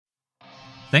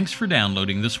Thanks for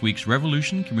downloading this week's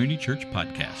Revolution Community Church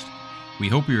podcast. We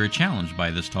hope you are challenged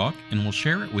by this talk and will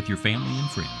share it with your family and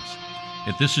friends.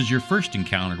 If this is your first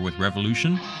encounter with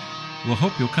Revolution, we'll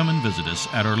hope you'll come and visit us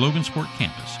at our Logansport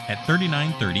campus at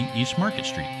 3930 East Market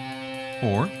Street.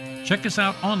 Or check us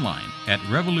out online at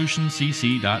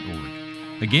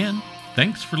revolutioncc.org. Again,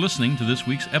 thanks for listening to this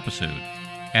week's episode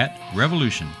at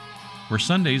Revolution, where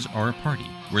Sundays are a party,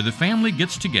 where the family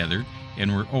gets together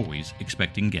and we're always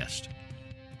expecting guests.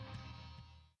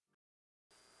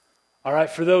 All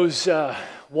right, for those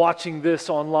watching this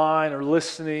online or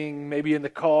listening, maybe in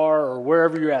the car or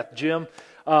wherever you're at, Jim,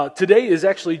 today is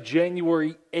actually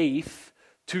January 8th,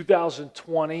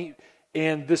 2020,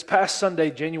 and this past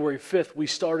Sunday, January 5th, we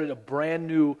started a brand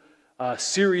new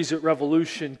series at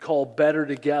Revolution called Better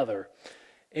Together.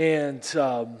 And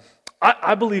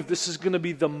I believe this is going to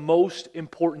be the most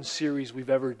important series we've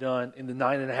ever done in the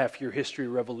 9.5-year history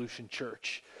of Revolution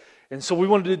Church. And so we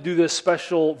wanted to do this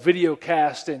special video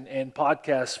cast and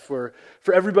podcast for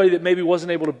everybody that maybe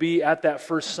wasn't able to be at that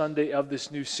first Sunday of this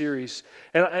new series.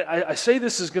 And I say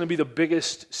this is going to be the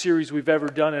biggest series we've ever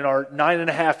done in our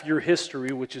 9.5-year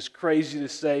history, which is crazy to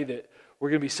say that we're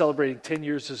going to be celebrating 10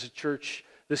 years as a church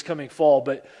this coming fall.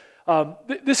 But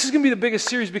this is going to be the biggest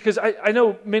series because I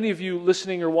know many of you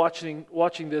listening or watching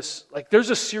this, like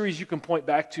there's a series you can point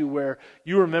back to where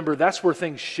you remember that's where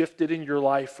things shifted in your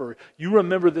life, or you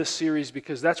remember this series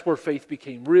because that's where faith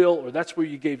became real, or that's where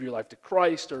you gave your life to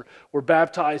Christ or were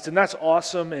baptized, and that's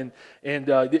awesome, and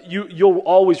you'll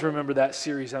always remember that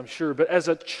series, I'm sure. But as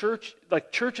a church,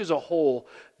 like church as a whole,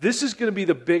 this is going to be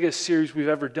the biggest series we've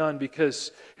ever done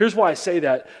because here's why I say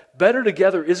that. Better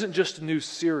Together isn't just a new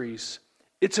series.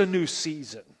 It's a new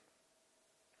season.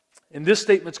 And this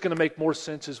statement's going to make more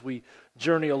sense as we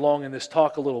journey along in this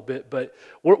talk a little bit, but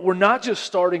we're not just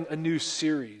starting a new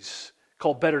series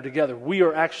called Better Together. We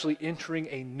are actually entering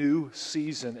a new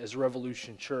season as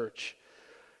Revolution Church.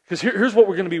 Because here's what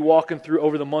we're going to be walking through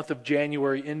over the month of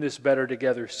January in this Better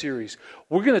Together series.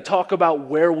 We're going to talk about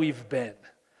where we've been.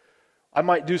 I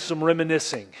might do some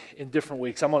reminiscing in different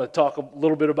weeks. I'm going to talk a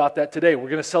little bit about that today. We're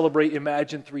going to celebrate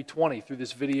Imagine 320 through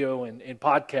this video and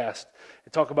podcast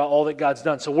and talk about all that God's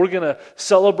done. So we're going to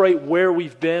celebrate where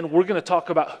we've been. We're going to talk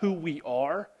about who we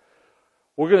are.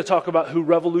 We're going to talk about who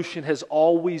Revolution has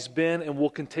always been and will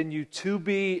continue to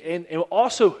be, and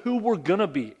also who we're going to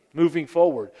be moving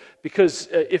forward. Because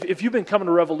if you've been coming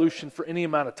to Revolution for any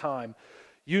amount of time,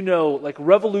 you know, like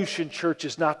Revolution Church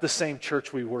is not the same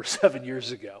church we were 7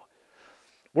 years ago.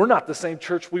 We're not the same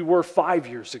church we were 5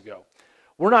 years ago.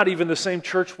 We're not even the same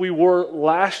church we were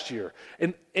last year.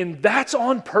 And that's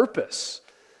on purpose.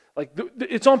 Like,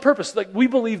 it's on purpose. Like, we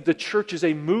believe the church is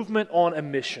a movement on a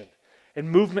mission. And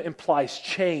movement implies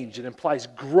change. It implies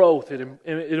growth. It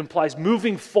implies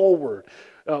moving forward.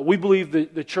 We believe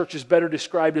that the church is better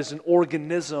described as an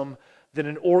organism than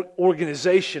an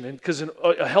organization, and because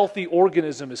a healthy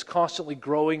organism is constantly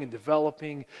growing and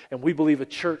developing, and we believe a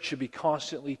church should be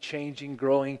constantly changing,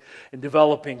 growing, and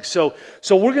developing. So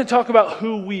we're going to talk about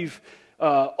who we've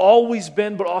always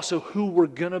been, but also who we're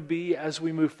going to be as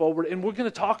we move forward, and we're going to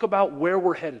talk about where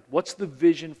we're headed. What's the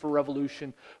vision for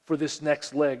Revolution for this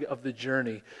next leg of the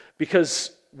journey?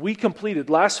 Because we completed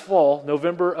last fall,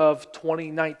 November of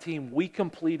 2019, we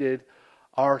completed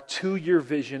our 2-year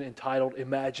vision entitled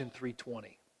Imagine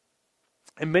 320.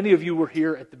 And many of you were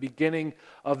here at the beginning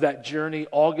of that journey,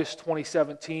 August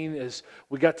 2017, as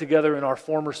we got together in our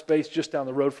former space just down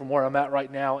the road from where I'm at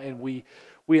right now, and we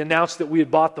announced that we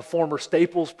had bought the former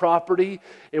Staples property,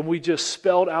 and we just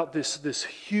spelled out this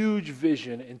huge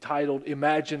vision entitled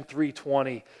Imagine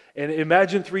 320. And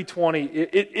Imagine 320,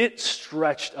 it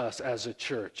stretched us as a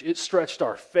church. It stretched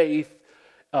our faith.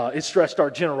 It stretched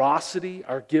our generosity,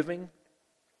 our giving.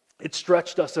 It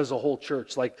stretched us as a whole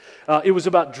church. Like it was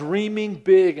about dreaming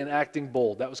big and acting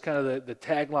bold. That was kind of the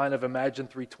tagline of Imagine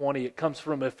 320. It comes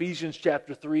from Ephesians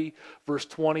chapter 3, verse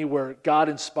 20, where God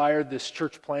inspired this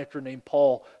church planter named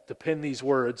Paul to pen these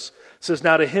words. It says,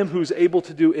 "Now to him who's able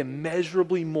to do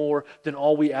immeasurably more than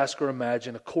all we ask or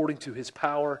imagine, according to his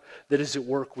power that is at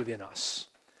work within us."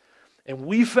 And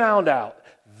we found out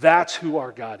that's who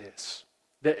our God is.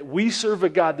 That we serve a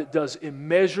God that does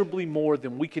immeasurably more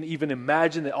than we can even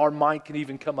imagine, that our mind can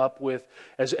even come up with.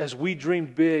 As we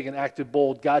dreamed big and acted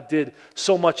bold, God did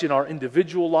so much in our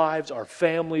individual lives, our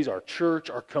families, our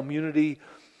church, our community.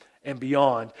 and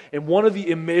beyond. And one of the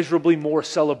immeasurably more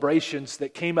celebrations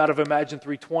that came out of Imagine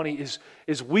 320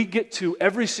 is we get to,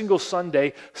 every single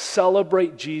Sunday,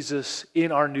 celebrate Jesus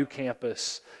in our new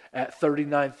campus at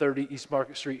 3930 East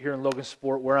Market Street here in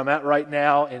Logansport, where I'm at right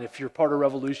now. And if you're part of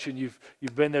Revolution, you've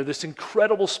been there. This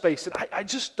incredible space. And I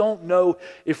just don't know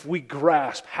if we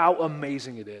grasp how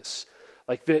amazing it is.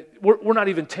 Like that, we're not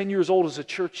even 10 years old as a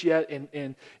church yet.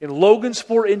 In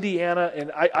Logansport, Indiana,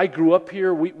 and I grew up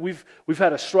here. We've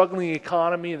had a struggling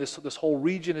economy, and this whole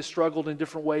region has struggled in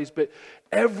different ways. But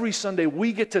every Sunday,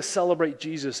 we get to celebrate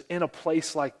Jesus in a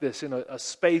place like this, in a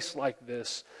space like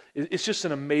this. It's just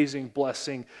an amazing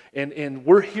blessing, and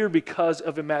we're here because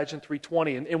of Imagine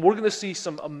 320, and we're going to see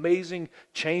some amazing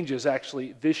changes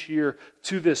actually this year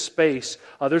to this space.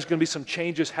 There's going to be some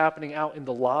changes happening out in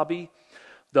the lobby.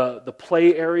 The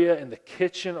play area and the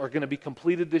kitchen are going to be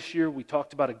completed this year. We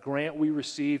talked about a grant we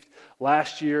received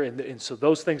last year, and so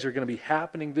those things are going to be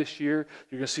happening this year.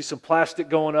 You're going to see some plastic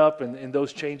going up and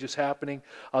those changes happening.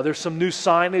 There's some new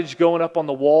signage going up on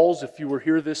the walls. If you were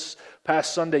here this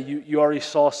past Sunday, you already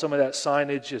saw some of that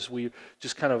signage as we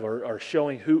just kind of are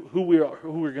showing who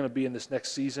we're going to be in this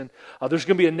next season. There's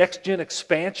going to be a next-gen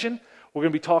expansion. We're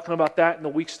going to be talking about that in the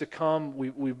weeks to come.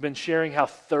 We've been sharing how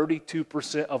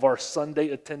 32% of our Sunday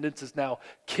attendance is now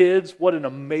kids. What an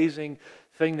amazing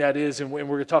thing that is. And we're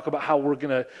going to talk about how we're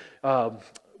going to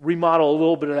remodel a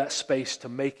little bit of that space to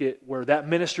make it where that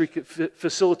ministry could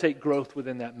facilitate growth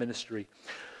within that ministry.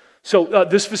 So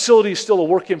this facility is still a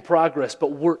work in progress,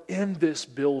 but we're in this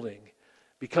building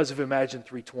because of Imagine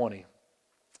 320.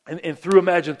 And through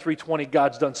Imagine 320,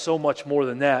 God's done so much more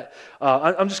than that.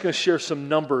 I'm just going to share some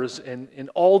numbers, and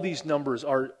all these numbers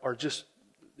are just,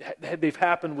 they've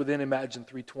happened within Imagine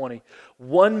 320.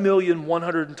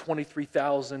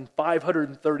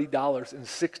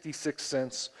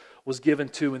 $1,123,530.66 was given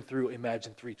to and through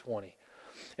Imagine 320.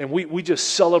 And we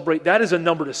just celebrate. That is a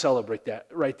number to celebrate, that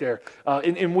right there.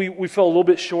 And we fell a little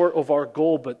bit short of our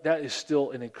goal, but that is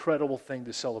still an incredible thing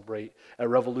to celebrate at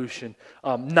Revolution.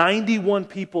 91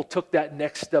 people took that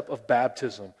next step of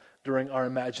baptism during our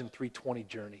Imagine 320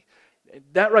 journey.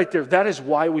 That right there, that is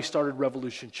why we started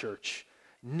Revolution Church.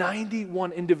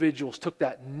 91 individuals took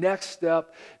that next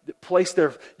step, placed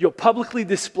publicly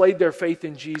displayed their faith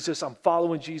in Jesus. I'm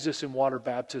following Jesus in water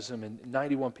baptism, and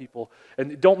 91 people.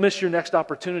 And don't miss your next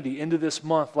opportunity. Into this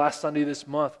month, last Sunday of this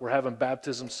month, we're having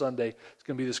Baptism Sunday. It's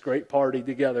going to be this great party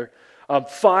together.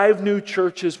 5 new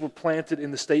churches were planted in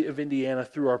the state of Indiana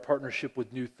through our partnership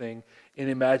with New Thing in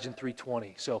Imagine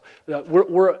 320. So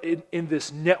we're in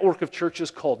this network of churches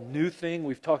called New Thing.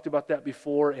 We've talked about that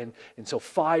before. And so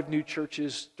 5 new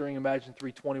churches during Imagine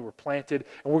 320 were planted.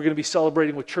 And we're going to be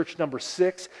celebrating with church number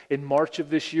 6 in March of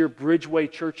this year.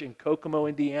 Bridgeway Church in Kokomo,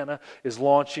 Indiana is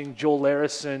launching. Joel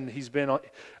Larison, he's been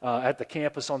at the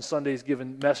campus on Sundays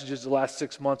giving messages the last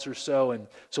 6 months or so. And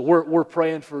so we're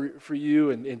praying for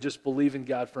you and just believing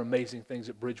God for amazing things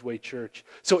at Bridgeway Church.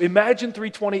 So Imagine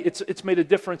 320, it's made a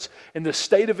difference in the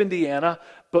state of Indiana,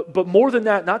 but more than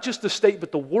that, not just the state,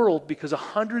 but the world, because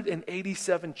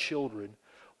 187 children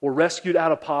were rescued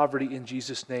out of poverty in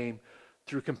Jesus' name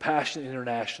through Compassion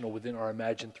International within our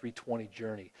Imagine 320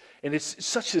 journey. And it's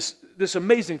such this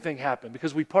amazing thing happened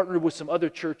because we partnered with some other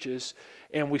churches,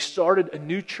 and we started a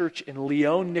new church in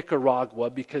Leon, Nicaragua,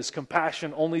 because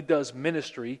Compassion only does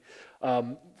ministry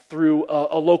through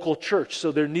a local church.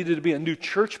 So there needed to be a new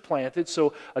church planted.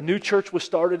 So a new church was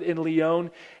started in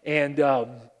Leon, and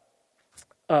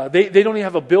they don't even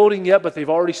have a building yet, but they've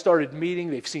already started meeting.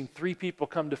 They've seen 3 people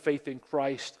come to faith in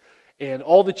Christ. And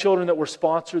all the children that were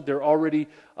sponsored, they're already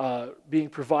being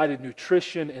provided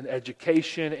nutrition and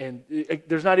education. And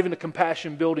there's not even a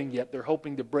Compassion building yet. They're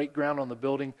hoping to break ground on the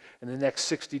building in the next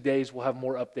 60 days. We'll have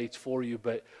more updates for you.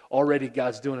 But already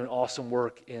God's doing an awesome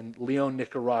work in Leon,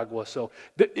 Nicaragua. So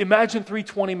Imagine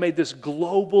 320 made this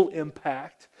global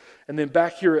impact. And then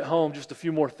back here at home, just a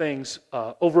few more things.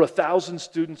 Over 1,000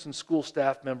 students and school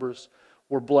staff members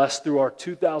were blessed through our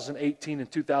 2018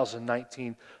 and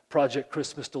 2019 Project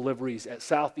Christmas deliveries at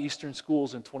Southeastern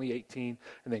Schools in 2018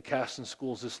 and then Caston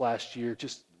Schools this last year.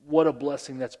 Just what a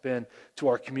blessing that's been to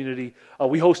our community.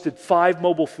 We hosted 5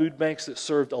 mobile food banks that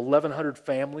served 1,100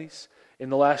 families in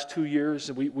the last 2 years,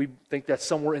 and we think that's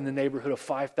somewhere in the neighborhood of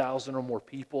 5,000 or more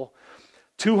people.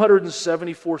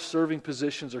 274 serving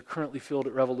positions are currently filled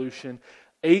at Revolution.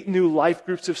 8 new life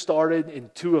groups have started,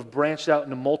 and 2 have branched out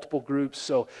into multiple groups.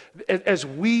 So as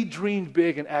we dreamed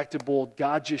big and acted bold,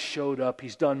 God just showed up.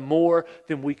 He's done more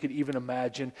than we could even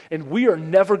imagine. And we are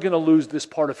never going to lose this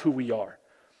part of who we are.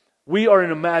 We are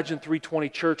an Imagine 320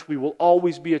 church. We will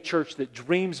always be a church that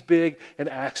dreams big and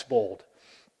acts bold.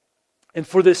 And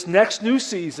for this next new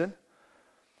season,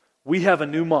 we have a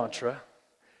new mantra,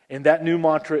 and that new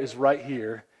mantra is right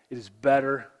here. It is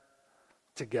better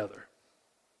together.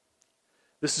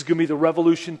 This is going to be the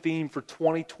Revolution theme for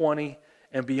 2020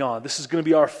 and beyond. This is going to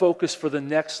be our focus for the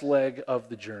next leg of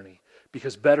the journey,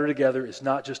 because Better Together is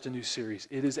not just a new series,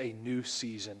 it is a new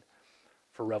season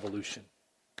for Revolution.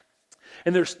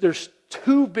 And there's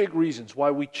two big reasons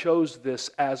why we chose this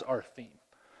as our theme.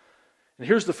 And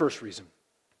here's the first reason.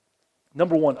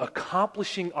 Number one,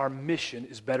 accomplishing our mission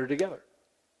is better together.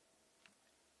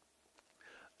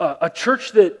 A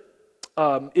church that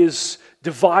is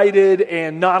divided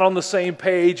and not on the same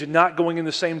page and not going in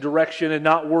the same direction and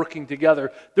not working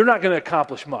together, they're not going to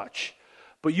accomplish much.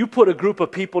 But you put a group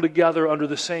of people together under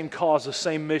the same cause, the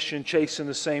same mission, chasing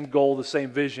the same goal, the same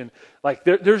vision. Like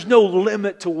there's no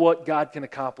limit to what God can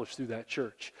accomplish through that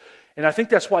church. And I think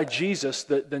that's why Jesus,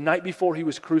 the night before he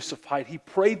was crucified, he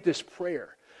prayed this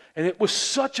prayer. And it was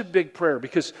such a big prayer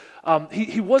because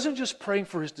he wasn't just praying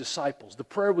for his disciples. The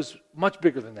prayer was much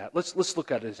bigger than that. Let's look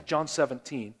at it. It's John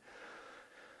 17.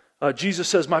 Jesus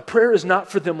says, "My prayer is not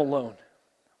for them alone.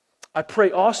 I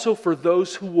pray also for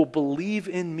those who will believe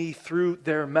in me through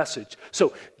their message."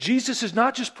 So Jesus is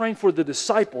not just praying for the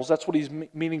disciples. That's what he's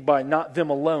meaning by not them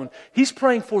alone. He's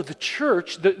praying for the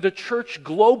church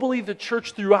globally, the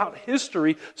church throughout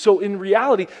history. So in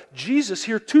reality, Jesus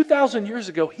here 2,000 years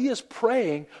ago, he is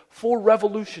praying for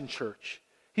Revolution Church.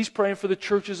 He's praying for the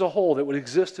church as a whole that would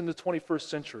exist in the 21st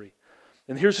century.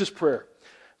 And here's his prayer: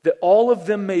 "That all of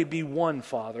them may be one,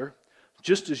 Father,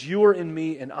 just as you are in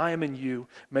me and I am in you,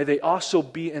 may they also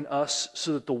be in us,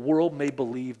 so that the world may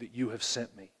believe that you have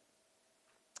sent me."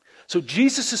 So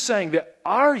Jesus is saying that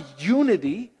our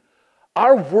unity,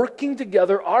 our working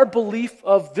together, our belief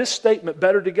of this statement,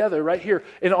 better together, right here,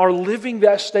 and our living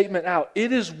that statement out,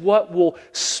 it is what will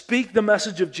speak the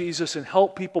message of Jesus and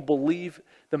help people believe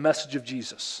the message of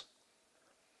Jesus.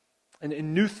 And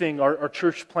in New Thing, our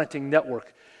church planting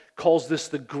network, calls this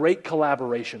the great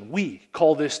collaboration. We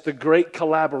call this the great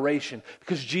collaboration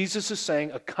because Jesus is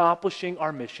saying accomplishing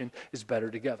our mission is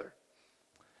better together.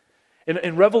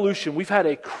 In Revolution, we've had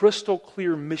a crystal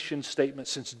clear mission statement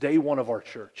since day one of our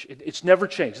church. It's never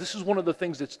changed. This is one of the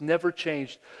things that's never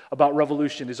changed about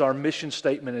Revolution is our mission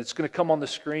statement. It's going to come on the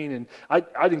screen, and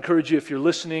I'd encourage you, if you're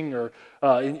listening or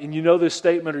and you know this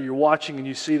statement, or you're watching and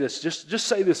you see this, just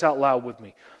say this out loud with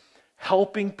me: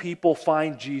 helping people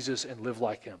find Jesus and live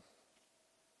like him.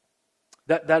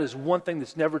 That is one thing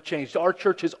that's never changed. Our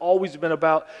church has always been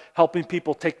about helping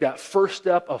people take that first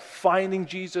step of finding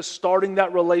Jesus, starting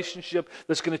that relationship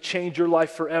that's going to change your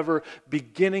life forever,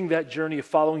 beginning that journey of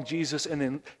following Jesus, and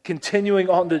then continuing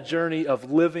on the journey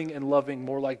of living and loving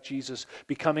more like Jesus,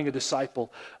 becoming a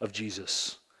disciple of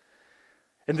Jesus.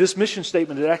 And this mission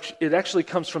statement, it actually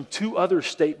comes from two other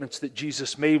statements that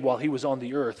Jesus made while he was on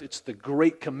the earth. It's the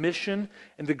Great Commission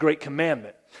and the Great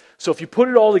Commandment. So if you put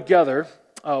it all together,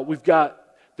 we've got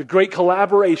the great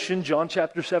collaboration, John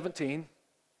chapter 17.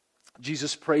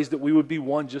 Jesus prays that we would be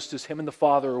one just as him and the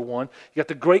Father are one. You got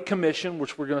the Great Commission,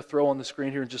 which we're going to throw on the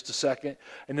screen here in just a second,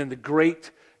 and then the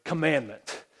Great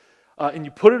Commandment. And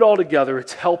you put it all together,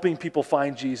 it's helping people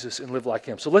find Jesus and live like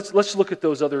him. So let's look at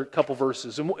those other couple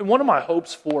verses. And one of my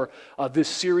hopes for this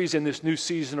series and this new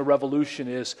season of Revolution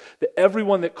is that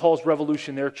everyone that calls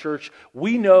Revolution their church,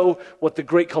 we know what the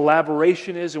Great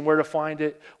Collaboration is and where to find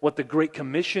it, what the Great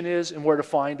Commission is and where to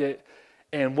find it,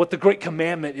 and what the Great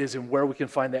Commandment is and where we can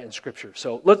find that in Scripture.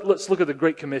 So let's look at the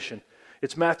Great Commission.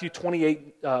 It's Matthew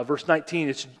 28, verse 19.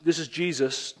 This is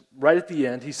Jesus right at the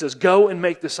end. He says, "Go and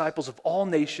make disciples of all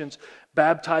nations,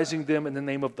 baptizing them in the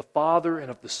name of the Father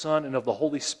and of the Son and of the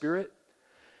Holy Spirit,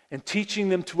 and teaching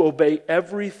them to obey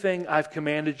everything I've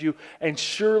commanded you. And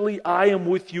surely I am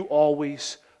with you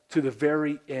always to the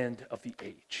very end of the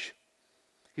age."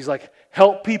 He's like,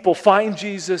 help people find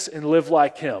Jesus and live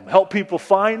like him. Help people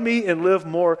find me and live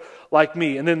more like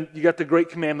me. And then you got the Great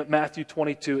Commandment, Matthew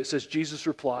 22. It says, Jesus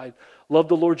replied, "Love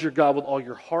the Lord your God with all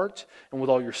your heart and with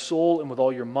all your soul and with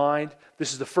all your mind.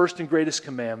 This is the first and greatest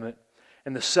commandment.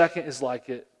 And the second is like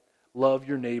it, love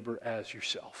your neighbor as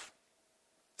yourself."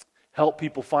 Help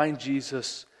people find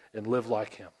Jesus and live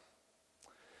like him.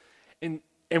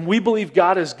 And we believe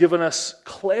God has given us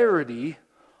clarity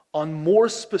on more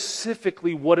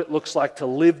specifically what it looks like to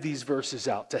live these verses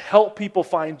out, to help people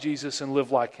find Jesus and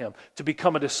live like him, to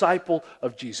become a disciple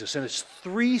of Jesus. And it's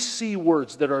 3 C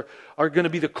words that are going to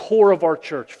be the core of our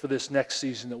church for this next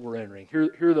season that we're entering.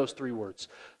 Here are those 3 words: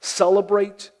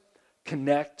 celebrate,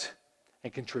 connect,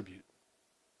 and contribute.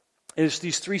 And it's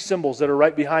these three symbols that are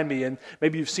right behind me. And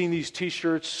maybe you've seen these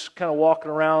t-shirts kind of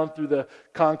walking around through the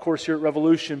concourse here at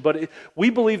Revolution. But we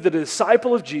believe that a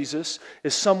disciple of Jesus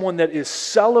is someone that is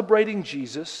celebrating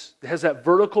Jesus, that has that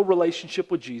vertical relationship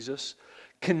with Jesus,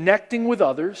 connecting with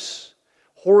others,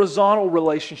 horizontal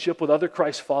relationship with other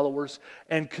Christ followers,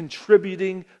 and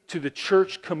contributing to the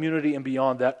church community and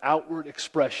beyond, that outward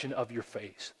expression of your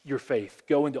faith.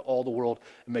 Go into all the world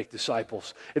and make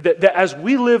disciples. That as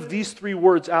we live these three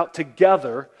words out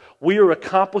together, we are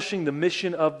accomplishing the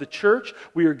mission of the church.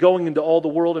 We are going into all the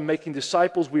world and making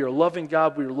disciples. We are loving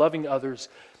God. We are loving others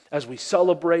as we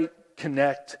celebrate,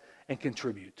 connect, and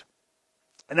contribute.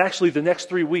 And actually, the next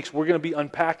 3 weeks, we're going to be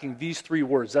unpacking these three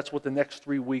words. That's what the next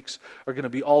 3 weeks are going to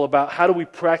be all about. How do we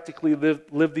practically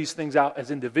live these things out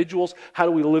as individuals? How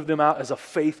do we live them out as a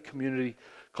faith community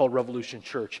called Revolution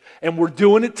Church? And we're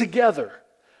doing it together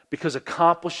because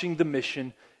accomplishing the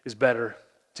mission is better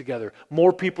together.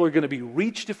 More people are going to be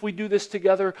reached if we do this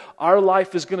together. Our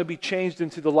life is going to be changed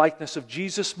into the likeness of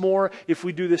Jesus more if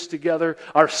we do this together.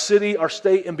 Our city, our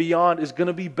state, and beyond is going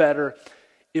to be better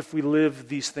if we live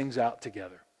these things out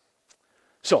together.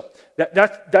 So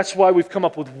that's why we've come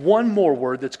up with one more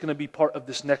word that's going to be part of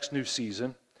this next new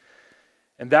season,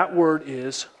 and that word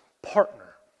is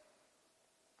partner.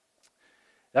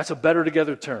 That's a better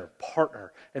together term,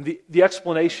 partner. And the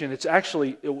explanation, it's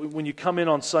actually, when you come in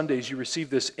on Sundays, you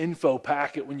receive this info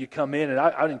packet when you come in, and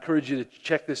I'd encourage you to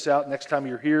check this out next time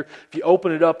you're here. If you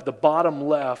open it up, at the bottom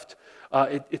left,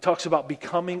 it talks about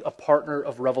becoming a partner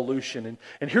of Revolution.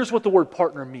 And here's what the word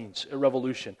partner means at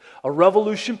Revolution. A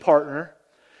Revolution partner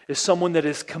is someone that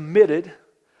is committed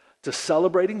to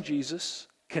celebrating Jesus,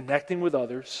 connecting with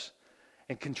others,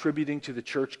 and contributing to the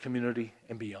church community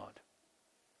and beyond.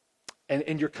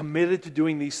 And you're committed to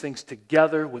doing these things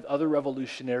together with other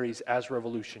revolutionaries as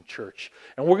Revolution Church.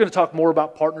 And we're going to talk more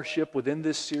about partnership within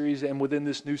this series and within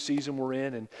this new season we're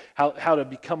in, and how to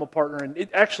become a partner. And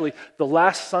actually, the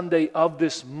last Sunday of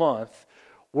this month,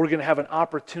 we're going to have an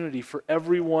opportunity for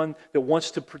everyone that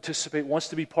wants to participate, wants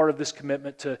to be part of this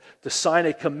commitment, to sign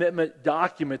a commitment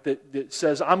document that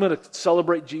says, I'm going to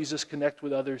celebrate Jesus, connect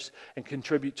with others, and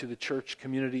contribute to the church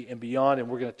community and beyond. And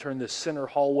we're going to turn this center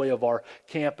hallway of our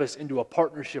campus into a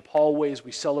partnership hallway as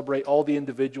we celebrate all the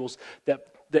individuals that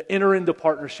enter into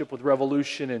partnership with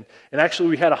Revolution. And actually,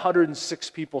 we had 106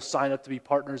 people sign up to be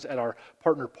partners at our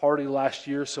partner party last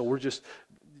year. So we're just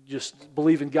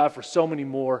believing God for so many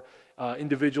more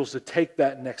individuals to take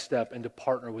that next step and to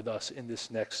partner with us in this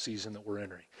next season that we're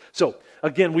entering. So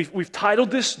again, we've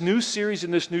titled this new series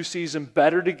and this new season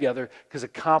Better Together, because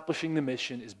accomplishing the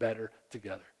mission is better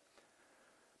together.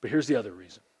 But here's the other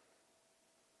reason.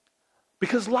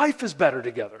 Because life is better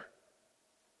together.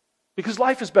 Because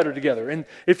life is better together. And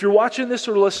if you're watching this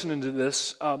or listening to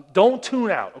this, don't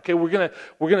tune out. Okay, we're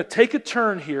gonna take a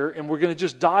turn here, and we're gonna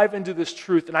just dive into this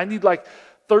truth. And I need like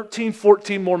 13,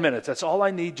 14 more minutes. That's all I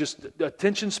need, just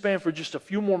attention span for just a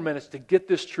few more minutes to get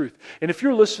this truth. And if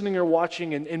you're listening or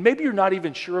watching, and maybe you're not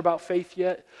even sure about faith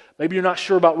yet, maybe you're not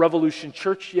sure about Revolution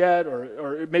Church yet,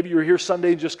 or maybe you're here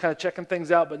Sunday and just kind of checking things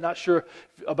out, but not sure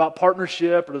about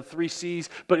partnership or the 3 C's.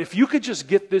 But if you could just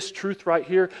get this truth right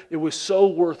here, it was so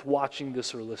worth watching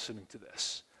this or listening to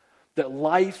this. That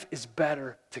life is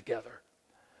better together.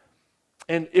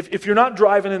 And if you're not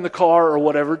driving in the car or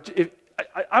whatever,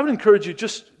 I would encourage you,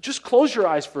 just close your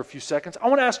eyes for a few seconds. I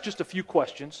want to ask just a few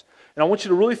questions, and I want you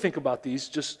to really think about these.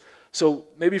 Just so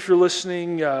maybe if you're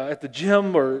listening at the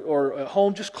gym or at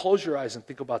home, just close your eyes and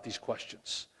think about these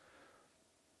questions.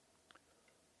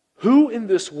 Who in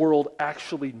this world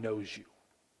actually knows you?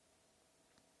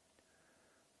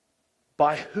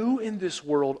 By who in this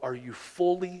world are you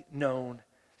fully known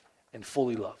and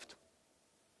fully loved?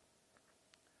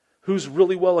 Who's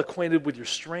really well acquainted with your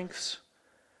strengths,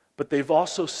 but they've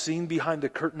also seen behind the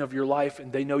curtain of your life,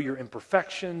 and they know your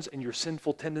imperfections and your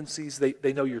sinful tendencies.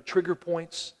 They know your trigger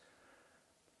points.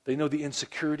 They know the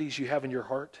insecurities you have in your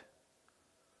heart.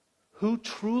 Who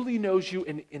truly knows you,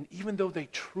 and even though they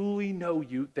truly know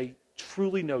you,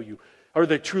 or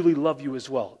they truly love you as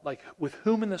well. Like, with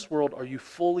whom in this world are you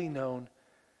fully known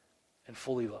and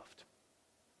fully loved?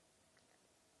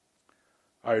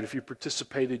 All right, if you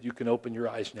participated, you can open your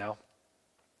eyes now.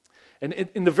 And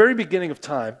in the very beginning of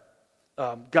time,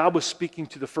 God was speaking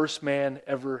to the first man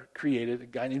ever created, a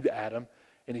guy named Adam,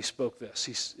 and he spoke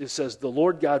this. It says, the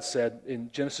Lord God said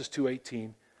in Genesis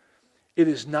 2:18, "It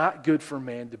is not good for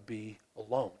man to be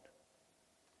alone."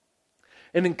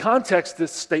 And in context,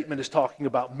 this statement is talking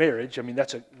about marriage. I mean,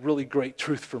 that's a really great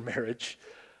truth for marriage.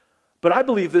 But I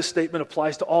believe this statement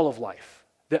applies to all of life,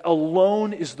 that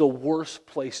alone is the worst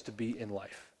place to be in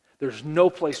life. There's no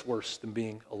place worse than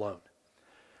being alone.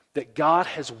 that God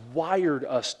has wired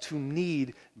us to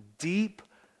need deep,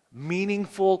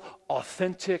 meaningful,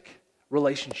 authentic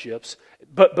relationships.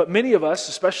 But many of us,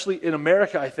 especially in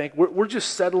America, I think, we're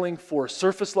just settling for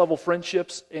surface level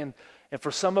friendships, and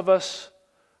for some of us,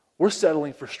 we're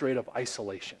settling for straight up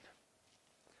isolation.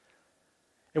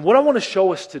 And what I want to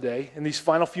show us today in these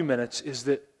final few minutes is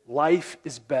that life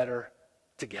is better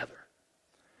together.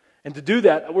 And to do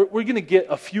that, we're going to get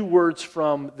a few words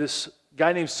from this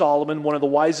guy named Solomon, one of the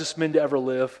wisest men to ever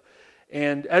live.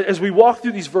 And as we walk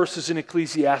through these verses in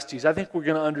Ecclesiastes, I think we're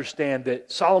going to understand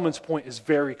that Solomon's point is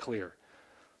very clear,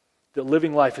 that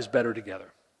living life is better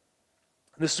together.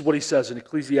 And this is what he says in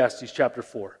Ecclesiastes chapter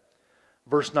 4,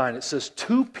 verse 9. It says,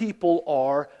 2 people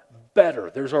are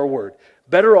better, there's our word,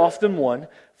 better off than one,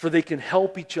 for they can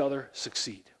help each other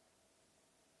succeed.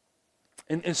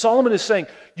 And Solomon is saying,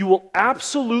 you will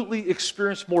absolutely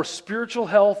experience more spiritual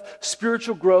health,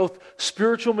 spiritual growth,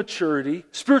 spiritual maturity,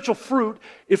 spiritual fruit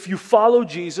if you follow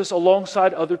Jesus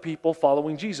alongside other people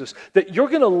following Jesus. That you're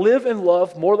going to live and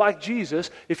love more like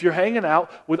Jesus if you're hanging out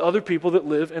with other people that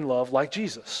live and love like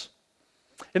Jesus.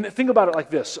 And think about it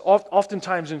like this.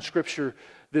 Oftentimes in Scripture,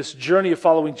 this journey of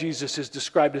following Jesus is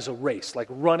described as a race, like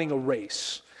running a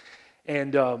race.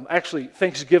 And actually,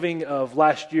 Thanksgiving of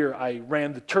last year, I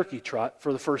ran the turkey trot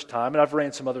for the first time. And I've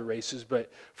ran some other races,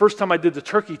 but first time I did the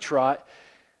turkey trot,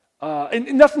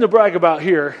 and nothing to brag about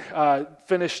here,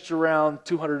 finished around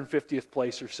 250th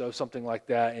place or so, something like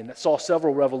that. And I saw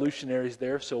several revolutionaries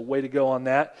there, so way to go on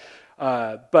that.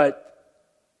 But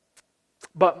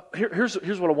here's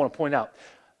what I want to point out.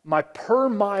 My per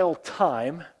mile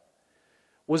time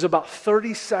was about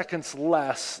 30 seconds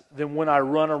less than when I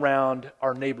run around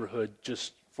our neighborhood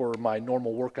just for my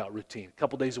normal workout routine. A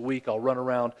couple days a week, I'll run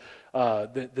around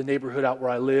the neighborhood out where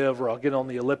I live, or I'll get on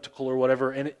the elliptical or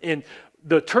whatever. And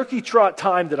the turkey trot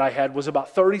time that I had was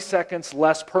about 30 seconds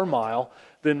less per mile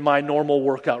than my normal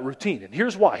workout routine. And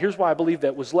here's why. Here's why I believe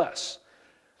that was less.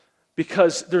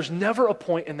 Because there's never a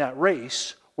point in that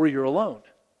race where you're alone.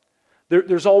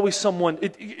 There's always someone,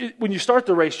 when you start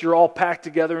the race, you're all packed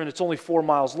together and it's only 4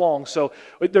 miles long. So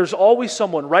there's always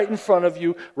someone right in front of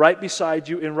you, right beside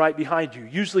you, and right behind you.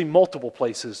 Usually multiple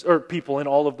places, or people in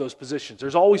all of those positions.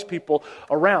 There's always people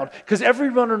around. Because every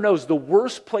runner knows the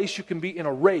worst place you can be in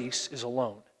a race is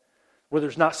alone. Where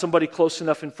there's not somebody close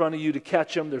enough in front of you to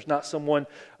catch them. There's not someone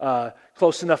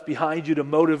close enough behind you to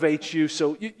motivate you.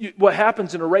 So what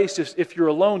happens in a race is if you're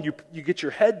alone, you get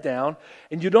your head down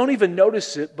and you don't even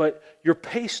notice it, but your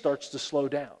pace starts to slow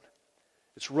down.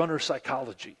 It's runner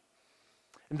psychology.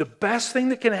 And the best thing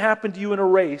that can happen to you in a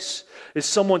race is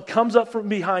someone comes up from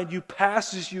behind you,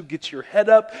 passes you, gets your head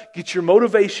up, gets your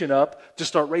motivation up to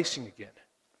start racing again.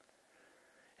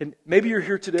 And maybe you're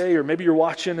here today, or maybe you're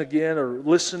watching again or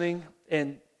listening,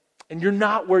 and you're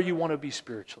not where you want to be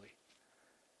spiritually.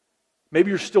 Maybe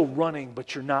you're still running,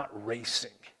 but you're not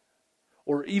racing.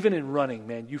 Or even in running,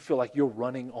 man, you feel like you're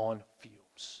running on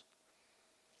fumes.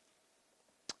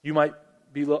 You might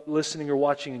be listening or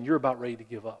watching, and you're about ready to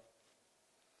give up.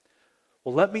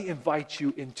 Well, let me invite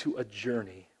you into a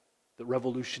journey that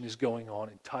Revolution is going on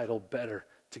entitled Better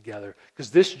Together,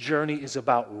 because this journey is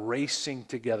about racing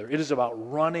together. It is about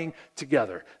running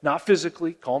together, not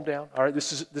physically. Calm down. All right,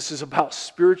 this is about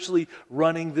spiritually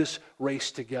running this race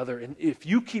together. And if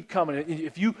you keep coming,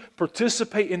 if you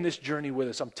participate in this journey with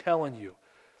us, I'm telling you,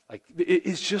 like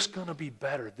it's just going to be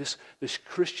better. This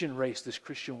Christian race, this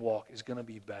Christian walk is going to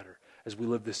be better as we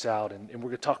live this out. And we're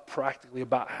going to talk practically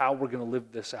about how we're going to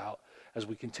live this out as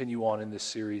we continue on in this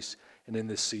series and in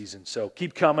this season. So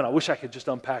keep coming. I wish I could just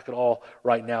unpack it all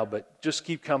right now, but just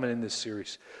keep coming in this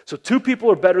series. So 2 people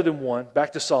are better than one.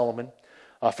 Back to Solomon.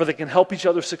 For they can help each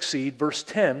other succeed. Verse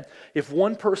 10, if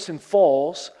one person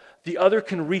falls, the other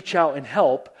can reach out and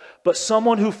help, but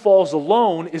someone who falls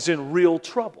alone is in real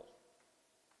trouble.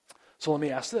 So let me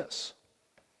ask this.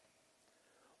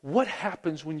 What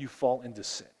happens when you fall into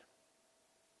sin?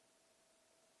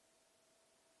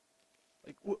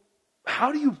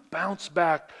 How do you bounce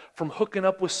back from hooking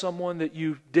up with someone that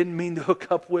you didn't mean to hook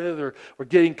up with, or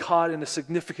getting caught in a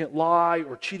significant lie,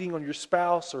 or cheating on your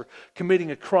spouse, or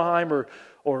committing a crime,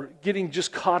 or getting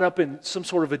just caught up in some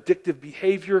sort of addictive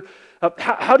behavior?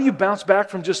 How do you bounce back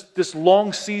from just this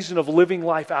long season of living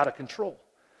life out of control?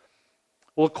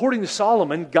 Well, according to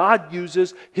Solomon, God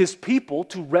uses His people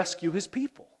to rescue His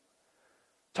people.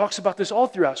 Talks about this all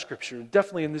throughout Scripture, and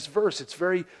definitely in this verse, it's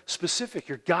very specific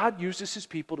here. God uses His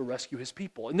people to rescue His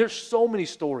people. And there's so many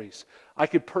stories I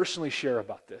could personally share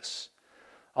about this.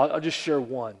 I'll just share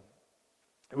one.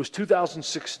 It was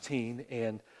 2016,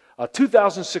 and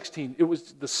 2016, it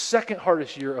was the second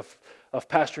hardest year of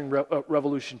pastoring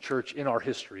Revolution Church in our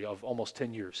history of almost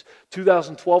 10 years.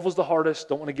 2012 was the hardest.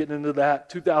 Don't want to get into that.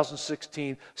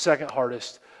 2016, second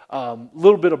hardest. A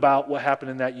little bit about what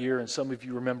happened in that year, and some of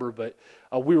you remember, but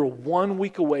we were 1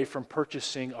 week away from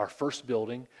purchasing our first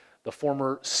building, the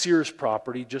former Sears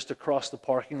property, just across the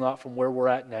parking lot from where we're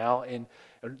at now. And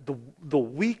the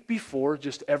week before,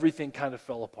 just everything kind of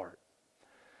fell apart.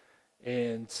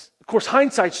 And of course,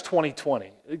 hindsight's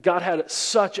 2020. God had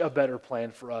such a better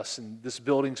plan for us, and this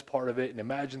building's part of it, and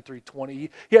Imagine 320.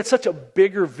 He had such a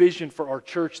bigger vision for our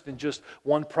church than just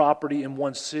one property in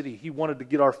one city. He wanted to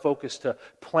get our focus to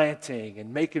planting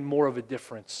and making more of a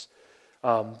difference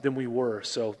than we were.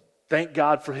 So thank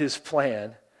God for His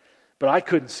plan, but I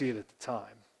couldn't see it at the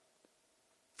time.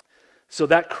 So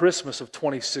that Christmas of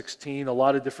 2016, a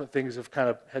lot of different things had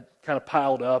kind of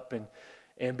piled up,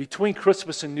 and between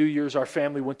Christmas and New Year's, our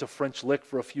family went to French Lick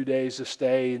for a few days to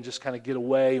stay and just kind of get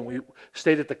away. And we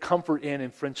stayed at the Comfort Inn in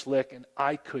French Lick, and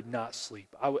I could not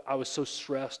sleep. I was so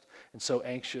stressed and so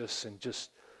anxious and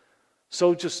just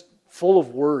full of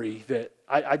worry that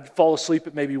I'd fall asleep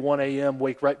at maybe 1 a.m.,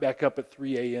 wake right back up at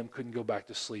 3 a.m., couldn't go back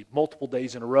to sleep, multiple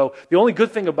days in a row. The only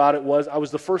good thing about it was I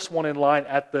was the first one in line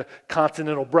at the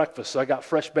continental breakfast, so I got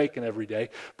fresh bacon every day.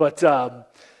 But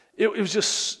it was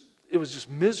just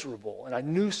miserable, and I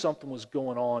knew something was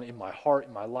going on in my heart,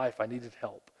 in my life. I needed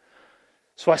help.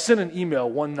 So I sent an email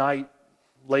one night,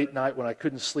 late night when I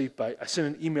couldn't sleep. I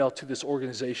sent an email to this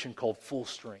organization called Full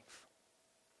Strength.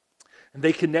 And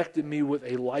they connected me with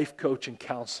a life coach and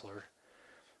counselor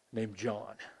named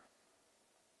John.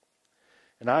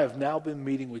 And I have now been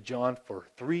meeting with John for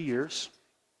 3 years.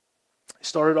 It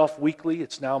started off weekly.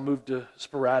 It's now moved to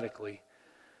sporadically.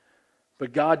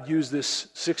 But God used this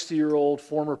 60-year-old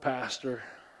former pastor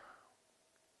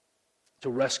to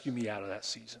rescue me out of that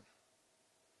season.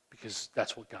 Because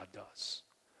that's what God does.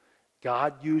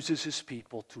 God uses His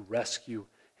people to rescue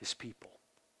His people.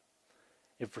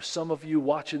 And for some of you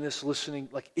watching this, listening,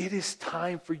 it is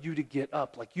time for you to get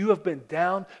up. You have been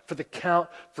down for the count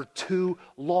for too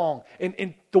long.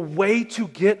 And the way to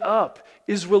get up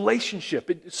is relationship.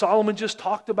 Solomon just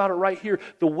talked about it right here.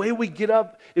 The way we get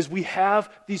up is we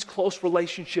have these close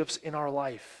relationships in our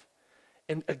life.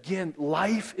 And again,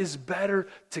 life is better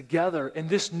together. And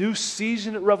this new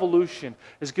season at Revolution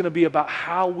is going to be about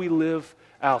how we live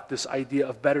out this idea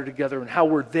of better together and how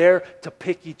we're there to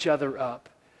pick each other up.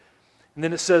 And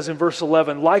then it says in verse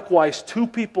 11, likewise, two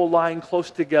people lying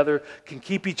close together can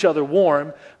keep each other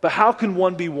warm, but how can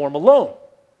one be warm alone?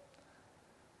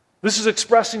 This is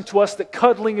expressing to us that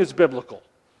cuddling is biblical.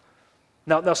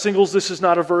 Now, singles, this is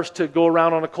not a verse to go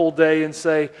around on a cold day and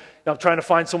say, I'm trying to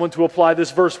find someone to apply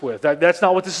this verse with. That's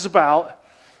not what this is about.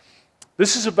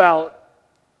 This is about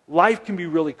life can be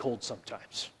really cold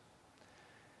sometimes.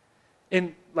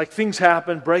 And things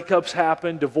happen, breakups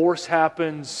happen, divorce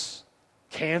happens,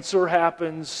 cancer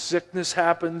happens, sickness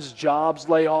happens, jobs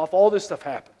lay off, all this stuff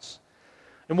happens.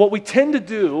 And what we tend to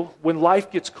do when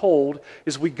life gets cold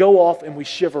is we go off and we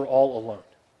shiver all alone.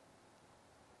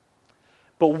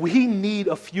 But we need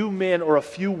a few men or a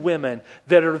few women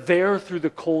that are there through the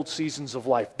cold seasons of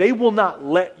life. They will not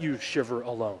let you shiver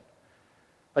alone.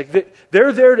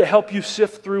 They're there to help you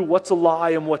sift through what's a lie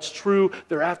and what's true.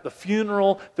 They're at the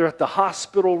funeral. They're at the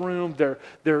hospital room. They're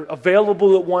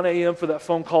available at 1 a.m. for that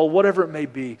phone call, whatever it may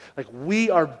be. We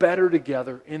are better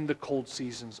together in the cold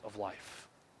seasons of life.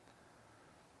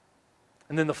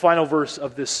 And then the final verse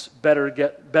of this better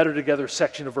together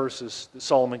section of verses that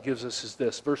Solomon gives us is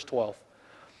this, verse 12.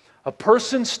 A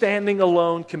person standing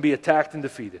alone can be attacked and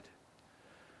defeated.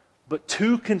 But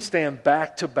two can stand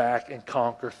back to back and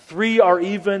conquer. Three are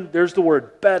even, there's the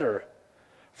word, better.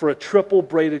 For a triple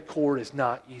braided cord is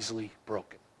not easily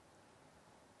broken.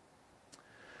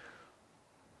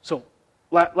 So,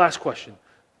 last question.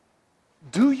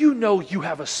 Do you know you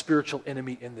have a spiritual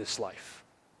enemy in this life?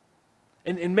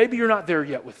 And maybe you're not there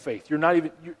yet with faith. You're not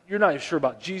even sure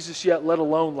about Jesus yet, let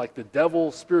alone the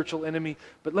devil, spiritual enemy.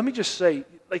 But let me just say,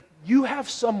 you have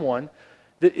someone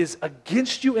that is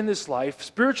against you in this life,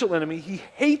 spiritual enemy. He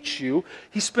hates you.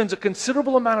 He spends a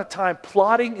considerable amount of time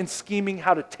plotting and scheming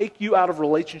how to take you out of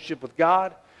relationship with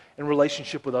God and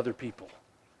relationship with other people.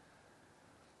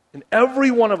 And every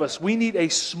one of us, we need a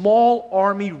small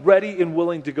army ready and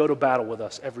willing to go to battle with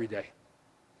us every day.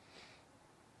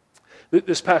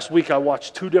 This past week, I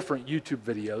watched 2 different YouTube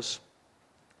videos.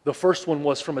 The first one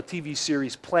was from a TV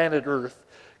series, Planet Earth.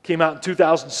 Came out in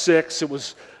 2006. It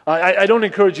was. I don't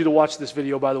encourage you to watch this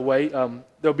video, by the way.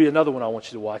 There'll be another one I want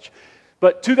you to watch.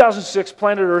 But 2006,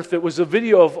 Planet Earth, it was a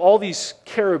video of all these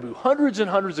caribou, hundreds and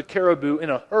hundreds of caribou in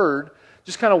a herd,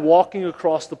 just kind of walking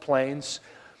across the plains.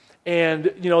 And,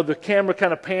 the camera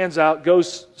kind of pans out,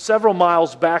 goes several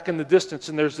miles back in the distance,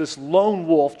 and there's this lone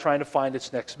wolf trying to find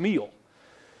its next meal.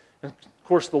 And of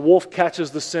course, the wolf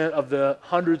catches the scent of the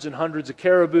hundreds and hundreds of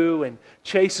caribou and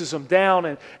chases them down.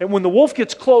 And when the wolf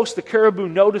gets close, the caribou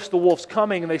notice the wolf's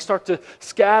coming, and they start to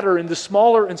scatter into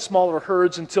smaller and smaller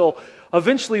herds until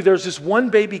eventually there's this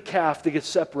one baby calf that gets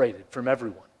separated from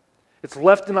everyone. It's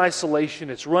left in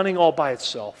isolation. It's running all by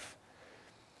itself.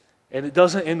 And it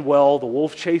doesn't end well. The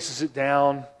wolf chases it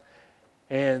down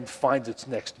and finds its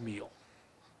next meal.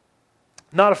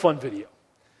 Not a fun video.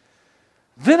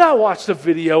 Then I watched a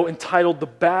video entitled The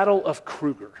Battle of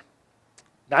Kruger.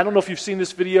 Now, I don't know if you've seen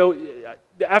this video.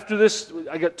 After this,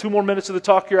 I got 2 more minutes of the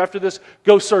talk here. After this,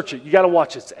 go search it. You got to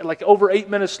watch it. It's like over 8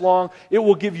 minutes long. It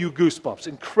will give you goosebumps.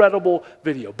 Incredible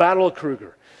video. Battle of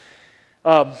Kruger.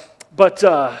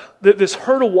 This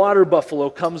herd of water buffalo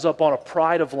comes up on a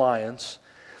pride of lions.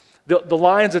 The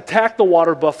lions attack the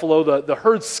water buffalo. The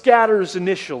herd scatters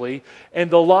initially,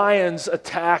 and the lions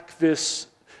attack this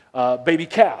baby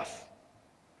calf.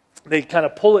 They kind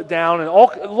of pull it down, and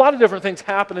a lot of different things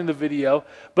happen in the video.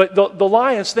 But the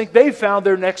lions think they've found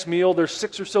their next meal. There's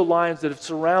 6 or so lions that have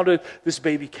surrounded this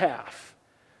baby calf.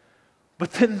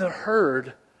 But then the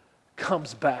herd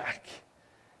comes back.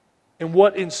 And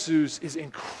what ensues is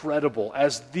incredible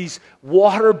as these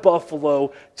water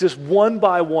buffalo, just one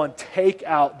by one, take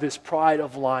out this pride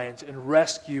of lions and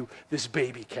rescue this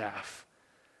baby calf.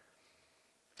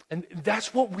 And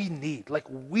that's what we need. Like,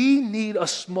 we need a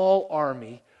small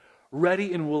army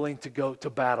ready and willing to go to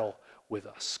battle with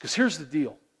us. Because here's the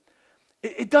deal.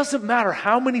 It doesn't matter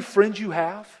how many friends you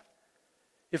have.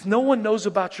 If no one knows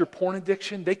about your porn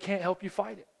addiction, they can't help you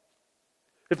fight it.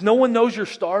 If no one knows you're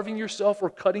starving yourself or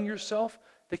cutting yourself,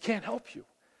 they can't help you.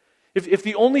 If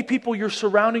the only people you're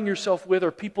surrounding yourself with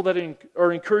are people that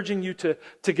are encouraging you to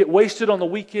get wasted on the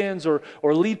weekends or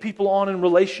lead people on in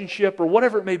relationship or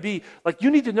whatever it may be, like, you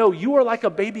need to know you are like a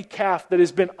baby calf that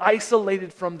has been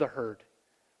isolated from the herd.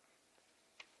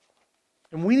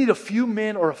 And we need a few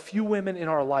men or a few women in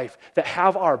our life that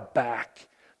have our back.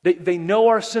 They know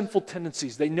our sinful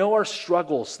tendencies. They know our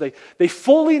struggles. They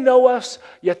fully know us,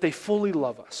 yet they fully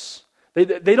love us.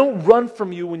 They don't run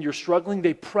from you when you're struggling.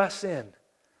 They press in.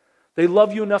 They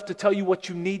love you enough to tell you what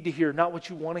you need to hear, not what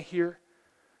you want to hear.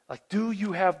 Like, do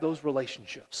you have those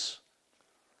relationships?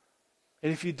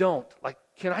 And if you don't, like,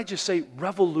 can I just say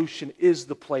Revolution is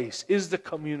the place, is the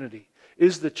community,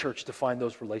 is the church to find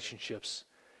those relationships.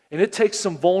 And it takes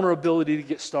some vulnerability to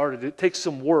get started. It takes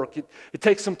some work. It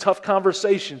takes some tough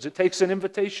conversations. It takes an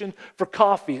invitation for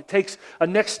coffee. It takes a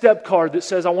next step card that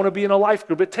says, I want to be in a life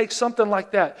group. It takes something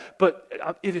like that.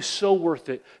 But it is so worth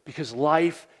it because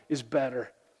life is better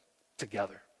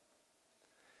together.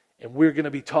 And we're going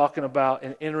to be talking about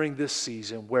and entering this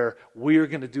season where we're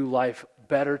going to do life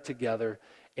better together.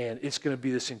 And it's going to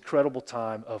be this incredible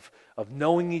time of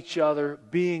knowing each other,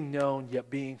 being known, yet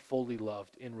being fully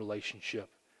loved in relationship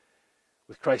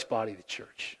with Christ's body, the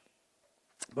church.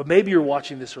 But maybe you're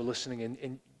watching this or listening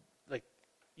and like,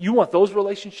 you want those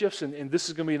relationships, and this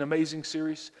is going to be an amazing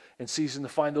series and season to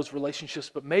find those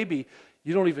relationships, but maybe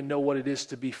you don't even know what it is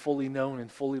to be fully known and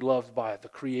fully loved by the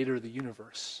creator of the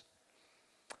universe.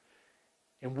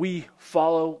 And we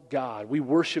follow God. We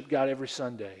worship God every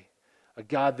Sunday, a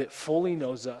God that fully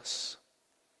knows us,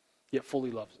 yet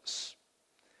fully loves us.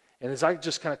 And as I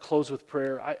just kind of close with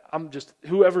prayer, I'm just,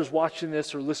 whoever's watching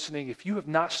this or listening, if you have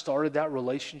not started that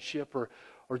relationship or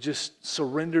just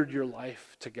surrendered your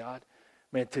life to God,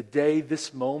 man, today,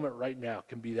 this moment right now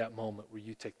can be that moment where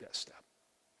you take that step.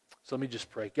 So let me just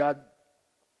pray. God,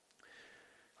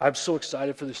 I'm so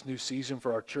excited for this new season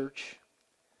for our church,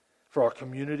 for our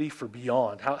community, for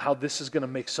beyond, how this is going to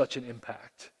make such an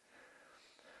impact.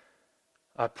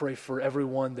 I pray for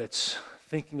everyone that's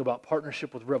thinking about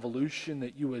partnership with Revolution,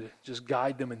 that you would just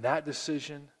guide them in that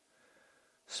decision,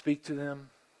 speak to them.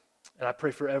 And I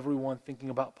pray for everyone thinking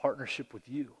about partnership with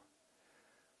you,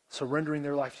 surrendering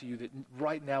their life to you, that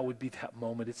right now would be that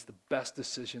moment. It's the best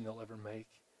decision they'll ever make.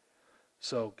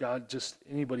 So God, just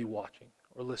anybody watching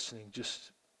or listening,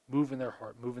 just move in their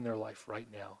heart, move in their life right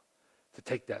now to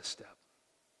take that step.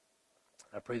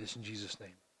 I pray this in Jesus'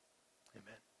 name.